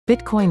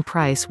Bitcoin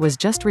price was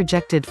just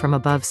rejected from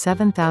above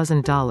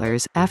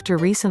 $7,000, after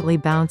recently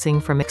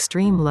bouncing from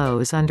extreme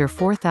lows under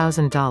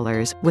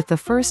 $4,000, with the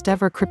first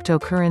ever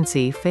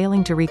cryptocurrency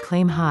failing to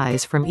reclaim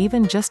highs from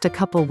even just a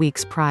couple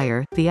weeks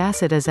prior. The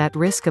asset is at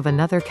risk of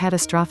another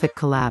catastrophic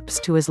collapse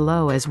to as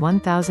low as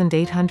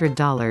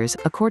 $1,800,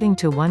 according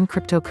to one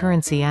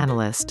cryptocurrency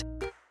analyst.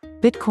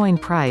 Bitcoin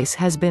price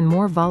has been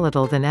more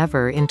volatile than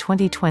ever in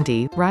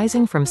 2020,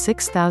 rising from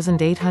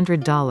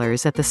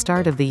 $6,800 at the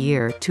start of the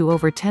year to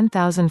over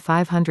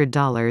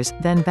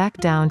 $10,500, then back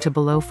down to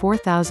below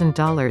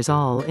 $4,000,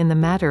 all in the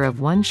matter of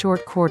one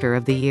short quarter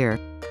of the year.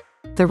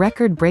 The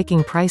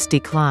record-breaking price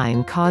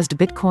decline caused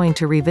Bitcoin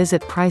to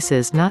revisit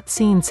prices not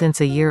seen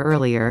since a year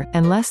earlier,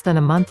 and less than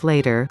a month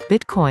later,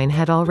 Bitcoin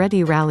had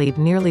already rallied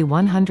nearly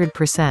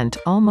 100%,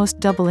 almost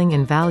doubling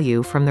in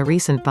value from the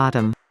recent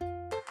bottom.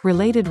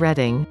 Related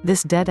reading,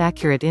 this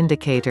dead-accurate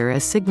indicator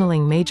is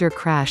signaling major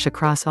crash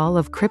across all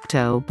of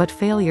crypto, but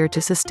failure to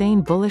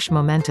sustain bullish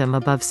momentum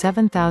above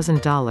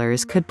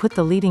 $7,000 could put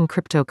the leading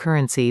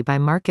cryptocurrency by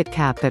market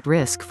cap at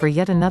risk for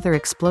yet another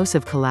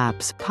explosive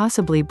collapse,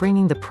 possibly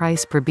bringing the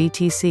price per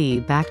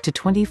BTC back to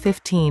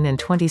 2015 and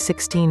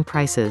 2016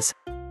 prices.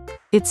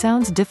 It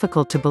sounds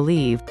difficult to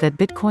believe that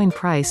Bitcoin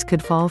price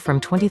could fall from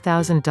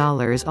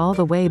 $20,000 all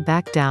the way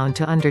back down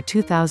to under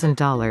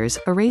 $2,000,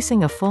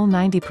 erasing a full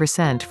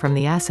 90% from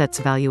the asset's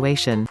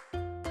valuation.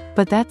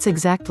 But that's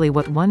exactly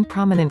what one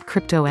prominent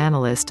crypto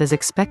analyst is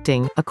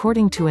expecting,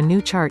 according to a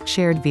new chart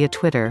shared via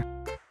Twitter.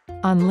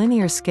 On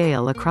linear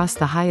scale across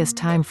the highest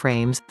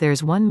timeframes,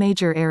 there's one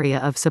major area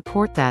of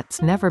support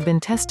that's never been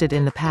tested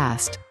in the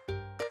past.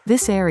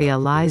 This area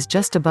lies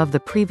just above the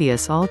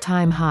previous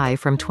all-time high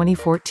from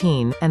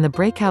 2014, and the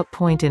breakout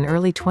point in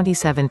early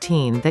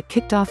 2017 that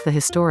kicked off the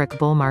historic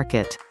bull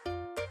market.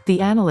 The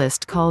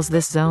analyst calls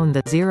this zone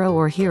the zero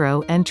or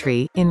hero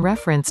entry, in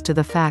reference to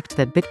the fact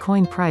that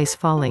Bitcoin price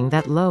falling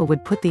that low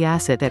would put the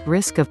asset at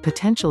risk of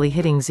potentially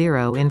hitting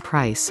zero in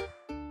price.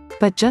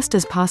 But just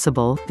as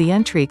possible, the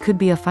entry could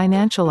be a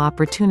financial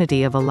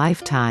opportunity of a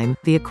lifetime,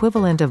 the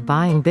equivalent of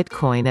buying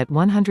Bitcoin at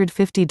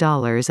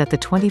 $150 at the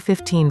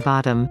 2015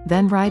 bottom,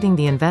 then riding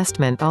the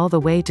investment all the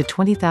way to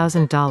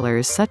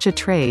 $20,000. Such a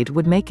trade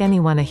would make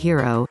anyone a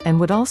hero, and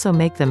would also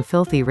make them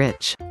filthy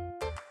rich.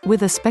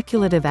 With a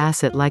speculative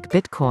asset like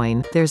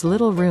Bitcoin, there's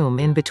little room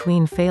in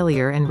between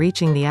failure and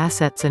reaching the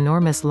asset's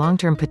enormous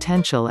long-term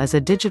potential as a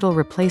digital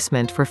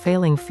replacement for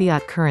failing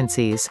fiat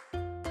currencies.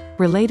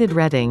 Related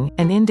reading,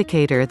 an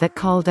indicator that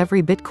called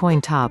every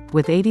Bitcoin top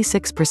with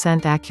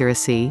 86%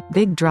 accuracy.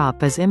 Big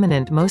drop is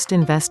imminent. Most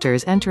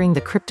investors entering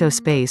the crypto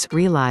space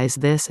realize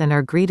this and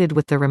are greeted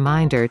with the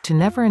reminder to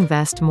never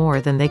invest more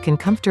than they can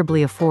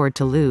comfortably afford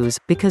to lose,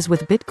 because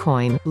with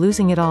Bitcoin,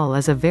 losing it all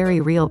is a very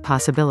real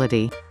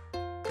possibility.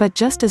 But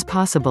just as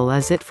possible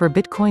as it for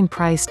Bitcoin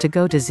price to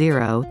go to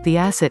zero, the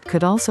asset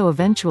could also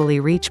eventually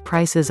reach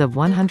prices of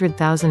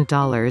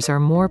 $100,000 or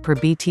more per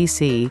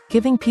BTC,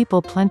 giving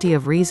people plenty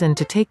of reason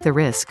to take the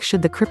risk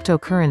should the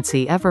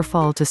cryptocurrency ever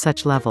fall to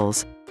such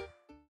levels.